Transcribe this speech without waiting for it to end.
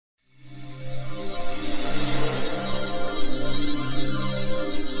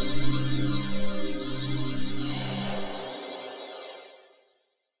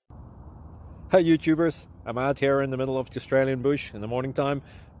Hi YouTubers, I'm out here in the middle of the Australian bush in the morning time.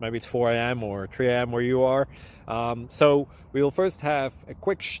 Maybe it's 4 a.m. or 3 a.m. where you are. So we'll first have a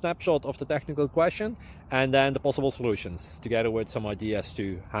quick snapshot of the technical question and then the possible solutions, together with some ideas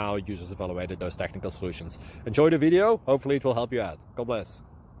to how users evaluated those technical solutions. Enjoy the video, hopefully it will help you out. God bless.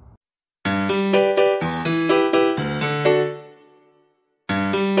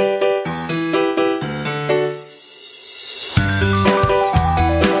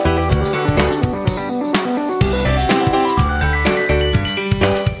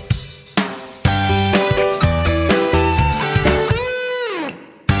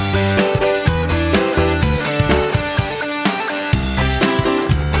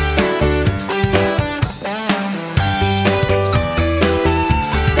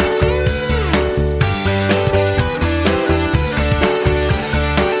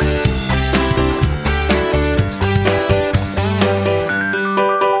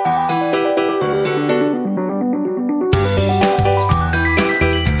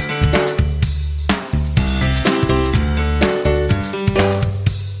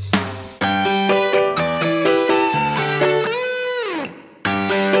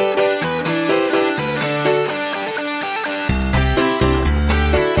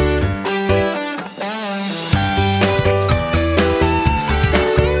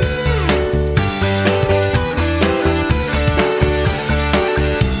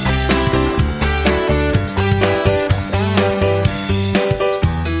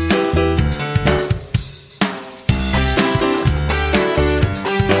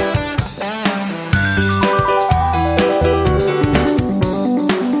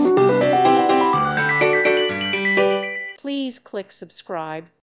 Please click subscribe.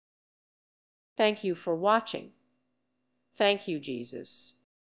 Thank you for watching. Thank you, Jesus.